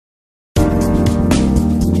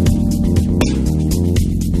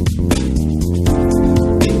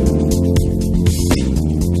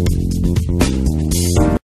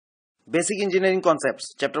Basic Engineering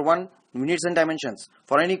Concepts, Chapter 1, Units and Dimensions.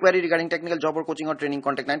 For any query regarding technical job or coaching or training,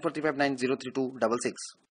 contact 9435903266.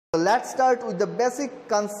 Let's start with the basic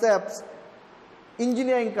concepts,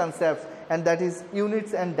 engineering concepts, and that is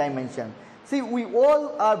units and dimension. See, we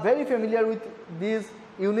all are very familiar with these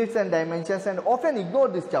units and dimensions and often ignore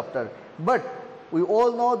this chapter. But we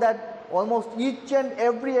all know that almost each and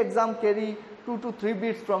every exam carry 2 to 3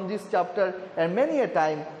 bits from this chapter, and many a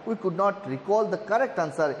time we could not recall the correct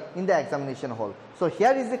answer in the examination hall. So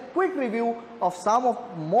here is a quick review of some of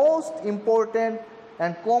most important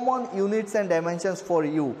and common units and dimensions for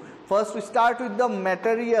you. First, we start with the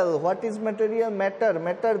material. What is material?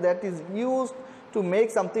 Matter that is used to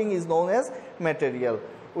make something is known as material.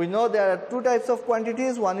 We know there are two types of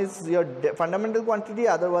quantities. One is your fundamental quantity,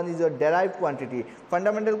 other one is your derived quantity.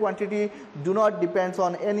 Fundamental quantity do not depends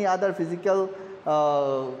on any other physical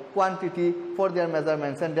quantity for their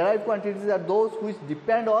measurements, and derived quantities are those which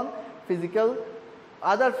depend on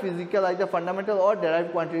other physical either fundamental or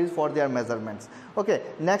derived quantities for their measurements. Okay,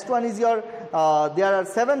 next one is your there are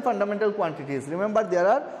 7 fundamental quantities. Remember, there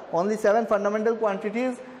are only 7 fundamental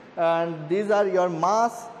quantities, and these are your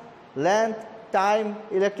mass, length, time,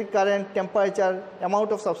 electric current, temperature, amount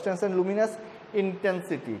of substance, and luminous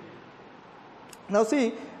intensity. Now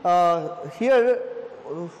see, here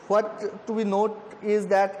what to be note is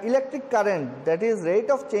that electric current, that is rate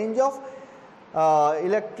of change of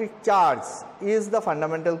electric charge, is the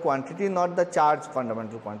fundamental quantity, not the charge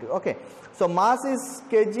fundamental quantity. Okay, so mass is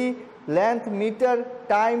kg, length meter,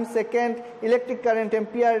 time second, electric current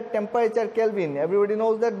ampere, temperature Kelvin, everybody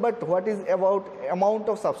knows that. But what is about amount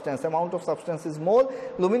of substance? Amount of substance is mole.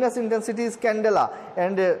 Luminous intensity is candela,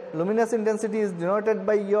 and luminous intensity is denoted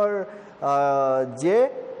by your J,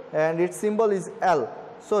 and its symbol is L.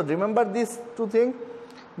 So remember these two things,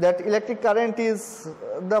 that electric current is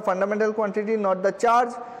the fundamental quantity, not the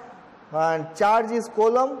charge, and charge is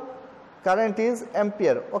coulomb, current is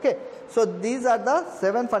ampere. Okay, so these are the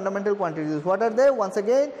 7 fundamental quantities. What are they? Once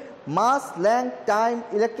again, mass, length, time,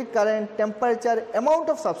 electric current, temperature, amount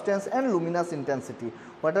of substance, and luminous intensity.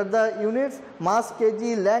 What are the units? Mass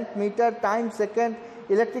kg, length meter, time second,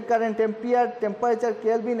 electric current ampere, temperature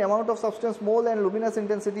Kelvin, amount of substance mole, and luminous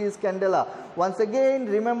intensity is candela. Once again,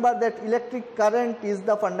 remember that electric current is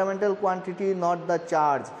the fundamental quantity, not the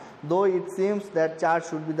charge, though it seems that charge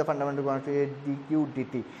should be the fundamental quantity, dq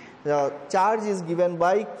dt. The charge is given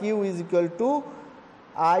by Q is equal to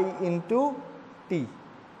I into T.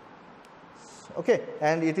 Okay,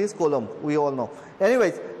 and it is coulomb, we all know.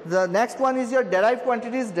 Anyways, the next one is your derived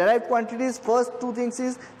quantities. Derived quantities, first two things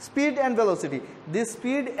is speed and velocity. This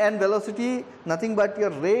speed and velocity, nothing but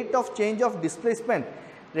your rate of change of displacement.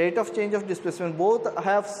 Rate of change of displacement, both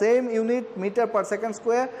have same unit, meter per second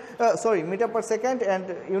square, meter per second,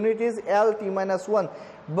 and unit is L t minus 1.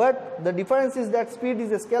 But the difference is that speed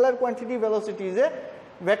is a scalar quantity, velocity is a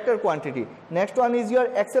vector quantity. Next one is your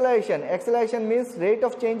acceleration. Acceleration means rate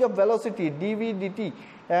of change of velocity, dv dt.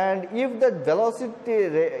 And if the velocity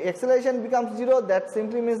acceleration becomes 0, that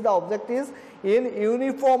simply means the object is in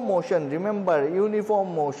uniform motion. Remember,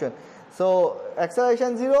 uniform motion. So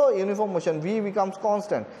acceleration 0, uniform motion, v becomes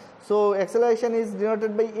constant. So acceleration is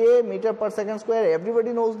denoted by a, meter per second square.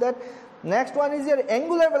 Everybody knows that. Next one is your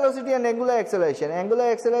angular velocity and angular acceleration.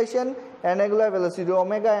 Angular acceleration and angular velocity,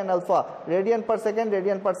 omega and alpha, radian per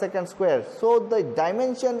second square. So the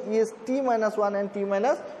dimension is t minus 1 and t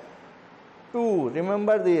minus 2.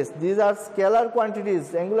 Remember this. These are scalar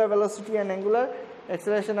quantities. Angular velocity and angular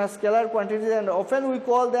acceleration are scalar quantities, and often we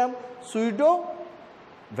call them pseudo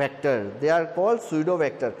vector. They are called pseudo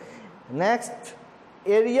vector. Next,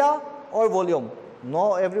 area or volume.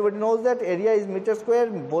 No, everybody knows that area is meter square,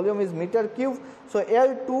 volume is meter cube. So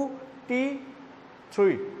L2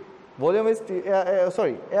 T3, volume is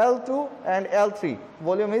L2 and L3,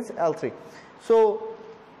 volume is L3. So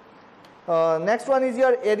next one is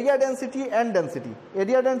your area density and density.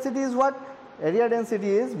 Area density is what? Area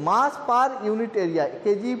density is mass per unit area,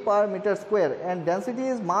 kg per meter square, and density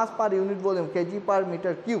is mass per unit volume, kg per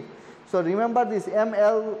meter cube. So remember this,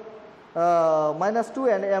 ml minus 2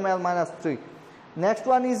 and ml minus 3. Next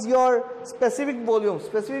one is your specific volume.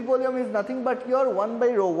 Specific volume is nothing but your 1 by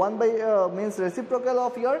rho. 1 by means reciprocal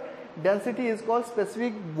of your density is called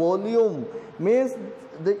specific volume. Means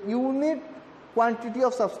the unit quantity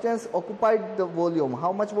of substance occupied the volume.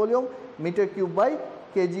 How much volume? Meter cube by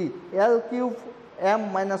kg. L cube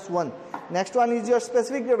m minus 1. Next one is your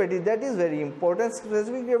specific gravity. That is very important.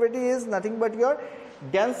 Specific gravity is nothing but your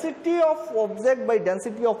density of object by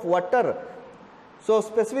density of water. So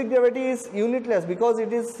specific gravity is unitless because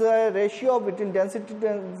it is a ratio between density to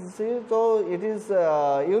density, so it is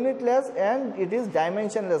unitless and it is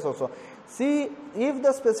dimensionless also. See, if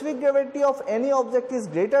the specific gravity of any object is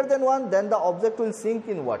greater than 1, then the object will sink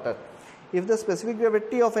in water. If the specific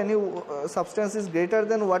gravity of any substance is greater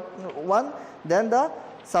than 1, then the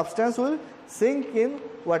substance will sink in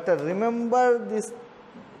water. Remember this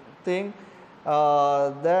thing,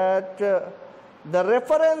 that the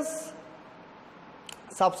reference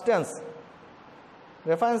substance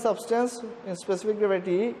in specific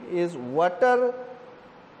gravity is water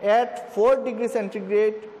at 4 degrees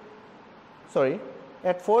centigrade,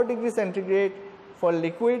 at 4 degrees centigrade for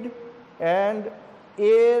liquid, and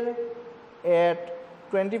air at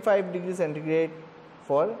 25 degrees centigrade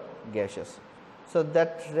for gaseous. So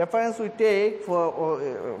that reference we take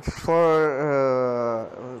to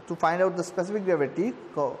find out the specific gravity.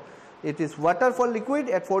 It is water for liquid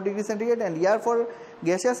at 4 degrees centigrade and air for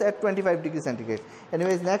gaseous at 25 degrees centigrade.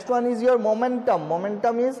 Anyways, next one is your momentum.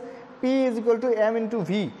 Momentum is P is equal to m into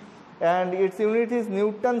v, and its unit is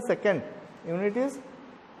Newton second. Unit is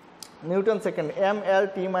Newton second,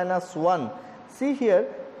 ml t minus 1. See here,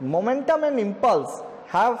 momentum and impulse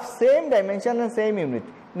have same dimension and same unit,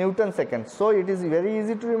 Newton second. So it is very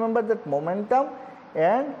easy to remember that momentum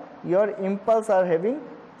and your impulse are having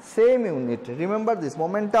same unit. Remember this,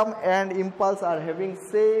 momentum and impulse are having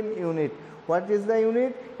same unit. What is the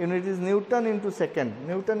unit? Unit is Newton into second.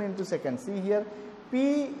 Newton into second. See here,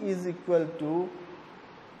 P is equal to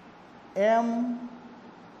m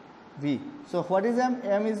v. So what is m?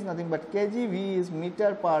 M is nothing but kg, v is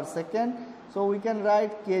meter per second. So we can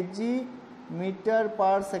write kg meter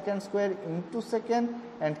per second square into second,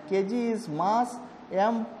 and kg is mass,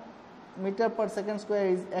 m meter per second square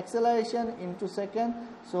is acceleration into second.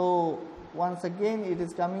 So once again it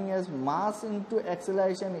is coming as mass into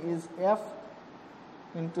acceleration is f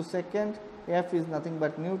into second. F is nothing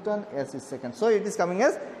but Newton, s is second. So it is coming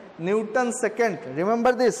as Newton second.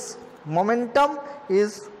 Remember this, momentum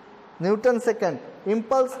is Newton second,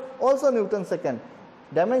 impulse also Newton second,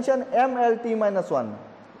 dimension mlt minus 1,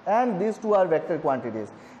 and these two are vector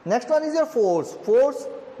quantities. Next one is your force. Force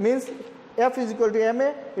means F is equal to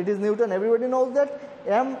ma, it is Newton, everybody knows that.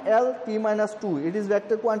 ml t minus 2, it is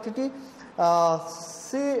vector quantity.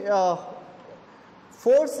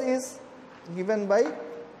 Force is given by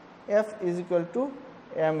F is equal to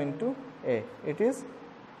m into a, it is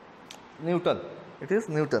Newton, it is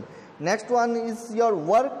Newton. Next one is your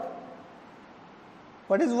work.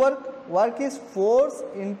 What is work? Work is force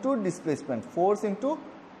into displacement, force into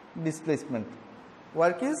displacement.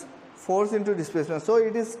 Work is force into displacement. So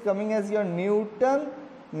it is coming as your Newton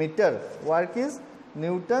meter. Work is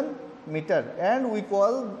Newton meter, and we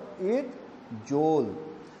call it joule.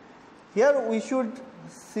 Here we should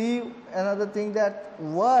see another thing, that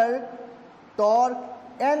work, torque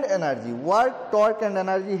and energy. Work, torque and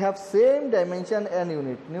energy have same dimension and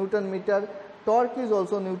unit, Newton meter. Torque is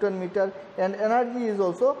also Newton meter and energy is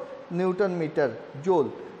also Newton meter,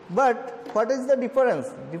 joule. But what is the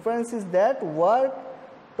difference? Difference is that work,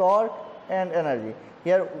 torque and energy.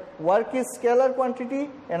 Here work is scalar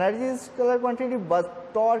quantity, energy is scalar quantity,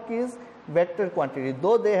 but torque is vector quantity.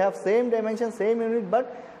 Though they have same dimension, same unit,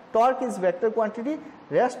 but torque is vector quantity,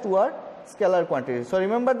 rest two are scalar quantity. So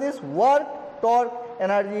remember this, work, torque,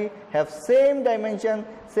 energy have same dimension,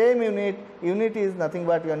 same unit. Unit is nothing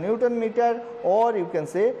but your Newton meter, or you can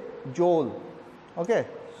say joule. Okay.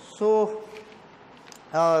 So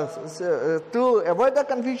to avoid the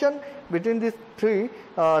confusion between these three,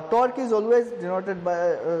 torque is always denoted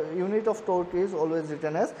by unit of torque is always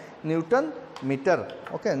written as Newton meter.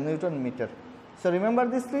 Okay, Newton meter. So remember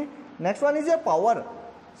these three. Next one is your power.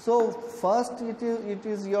 So first it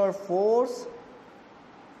is your force.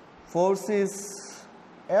 Force is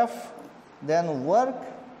F. Then work.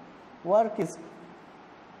 Work is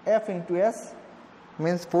F into S,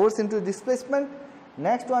 means force into displacement.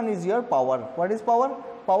 Next one is your power. What is power?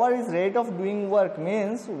 Power is rate of doing work,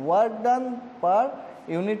 means work done per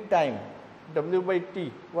unit time, W by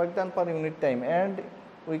T, work done per unit time, and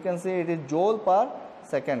we can say it is joule per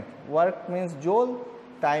second. Work means joule,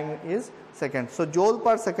 time is second. So joule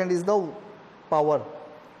per second is the power.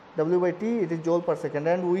 W by T, it is joule per second,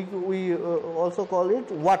 and we also call it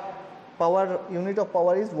watt. Power, unit of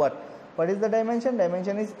power is watt. What is the dimension?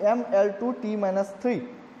 Dimension is ml2 t minus 3,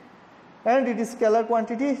 and it is scalar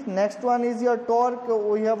quantity. Next one is your torque.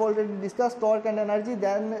 We have already discussed torque and energy.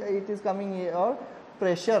 Then it is coming your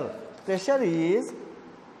pressure. Pressure is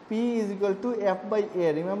P is equal to F by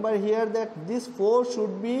A. Remember here that this force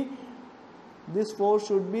should be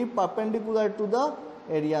perpendicular to the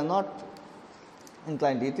area, not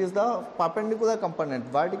inclined. It is the perpendicular component,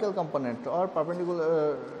 vertical component, or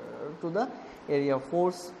perpendicular to the area.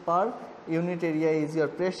 Force per unit area is your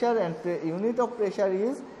pressure, and unit of pressure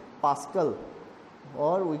is Pascal,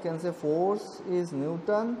 or we can say force is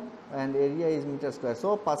Newton and area is meter square.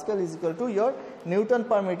 So Pascal is equal to your Newton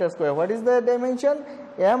per meter square. What is the dimension?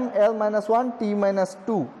 ml minus 1 t minus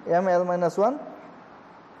 2, ml minus 1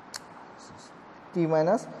 t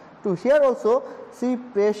minus 2. Here also see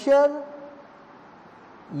pressure,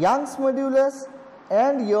 Young's modulus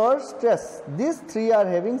and your stress, these three are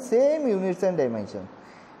having same units and dimension.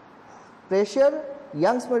 Pressure,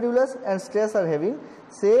 Young's modulus and stress are having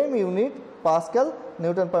same unit, Pascal,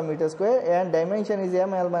 Newton per meter square, and dimension is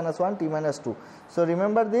ml minus 1 t minus 2. So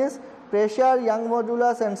remember this, pressure, Young's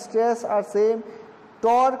modulus and stress are same,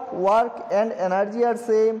 torque, work and energy are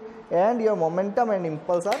same, and your momentum and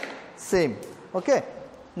impulse are same. Okay.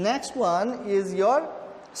 Next one is your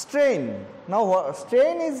strain. Now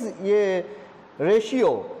strain is a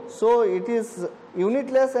ratio, so it is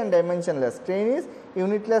unitless and dimensionless. Strain is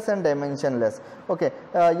unitless and dimensionless. Okay,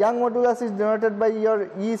 Young modulus is denoted by your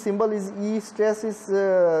E, symbol is E, stress is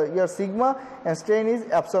your sigma, and strain is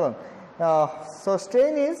epsilon. So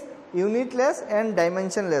strain is unitless and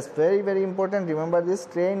dimensionless. Very, very important. Remember this,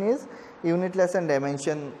 strain is unitless and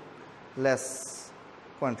dimensionless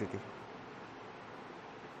quantity.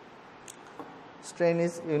 Strain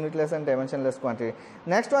is unitless and dimensionless quantity.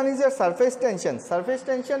 Next one is your surface tension. Surface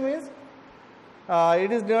tension means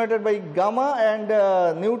it is denoted by gamma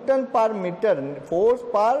and Newton per meter, force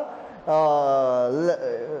per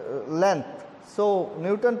length. So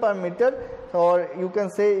Newton per meter, or you can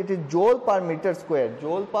say it is joule per meter square,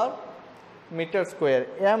 joule per meter square,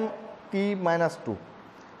 mt minus 2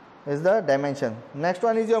 is the dimension. Next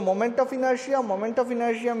one is your moment of inertia. Moment of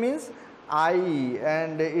inertia means I,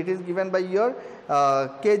 and it is given by your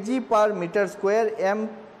kg per meter square,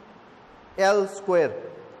 ml square,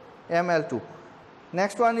 ml2.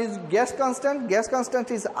 Next one is gas constant. Gas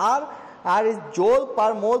constant is R. R is joule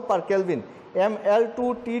per mole per Kelvin,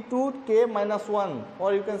 ml2 t2 k minus 1,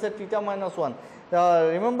 or you can say theta minus 1.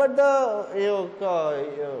 Remember the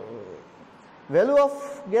value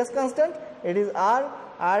of gas constant, it is R.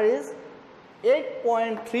 R is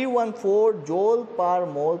 8.314 joule per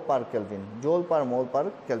mole per Kelvin, joule per mole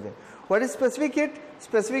per Kelvin. What is specific heat?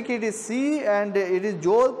 Specific heat is C, and it is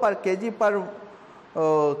joule per kg per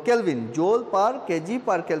Kelvin. Joule per kg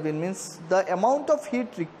per Kelvin means the amount of heat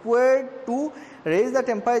required to raise the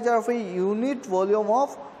temperature of a unit volume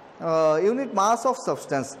of unit mass of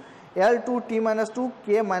substance, L2 T minus 2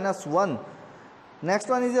 K minus 1. Next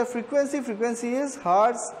one is your frequency. Frequency is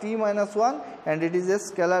hertz T minus 1, and it is a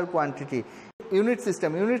scalar quantity. Unit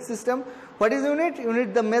system. Unit system. What is unit?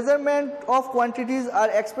 Unit, the measurement of quantities are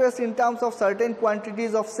expressed in terms of certain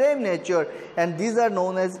quantities of same nature, and these are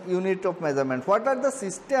known as unit of measurement. What are the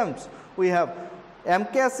systems we have?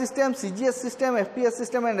 MKS system, CGS system, FPS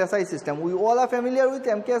system and SI system. We all are familiar with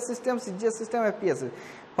MKS system, CGS system, FPS system.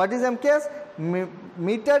 What is MKS?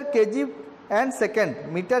 Meter, kg and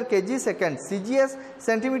second. Meter, kg, second. CGS,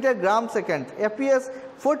 centimeter, gram, second. FPS,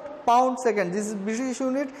 foot, pound, second. This is British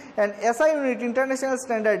unit. And SI unit, international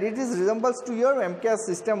standard, it is resembles to your MKS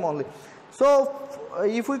system only. So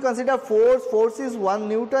if we consider force, force is 1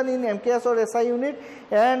 Newton in MKS or SI unit,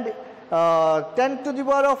 and 10 to the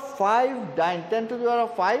power of 5 dyne, 10 to the power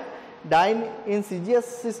of 5 dyne in CGS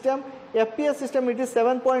system. FPS system, it is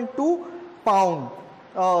 7.2 pound,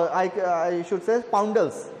 I should say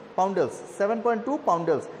poundals, 7.2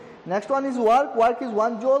 poundals. Next one is work. Work is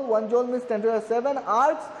 1 joule. 1 joule means 10 to the 7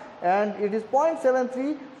 arcs, and it is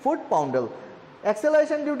 0.73 foot poundal.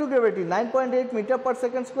 Acceleration due to gravity 9.8 meter per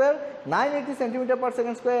second square, 980 centimeter per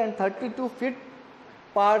second square, and 32 feet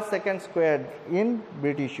per second square in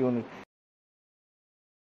British unit.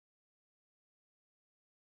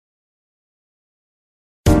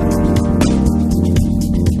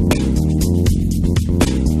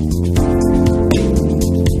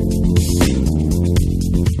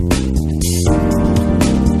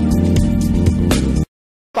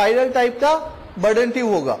 Spiral type का burden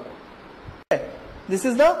tube होगा. This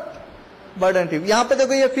is the burden tube. यहां पे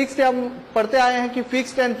देखो ये fixed है, हम पढ़ते आए हैं कि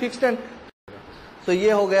फिक्स्ड एंड. तो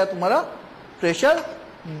ये हो गया तुम्हारा प्रेशर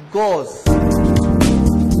गोज.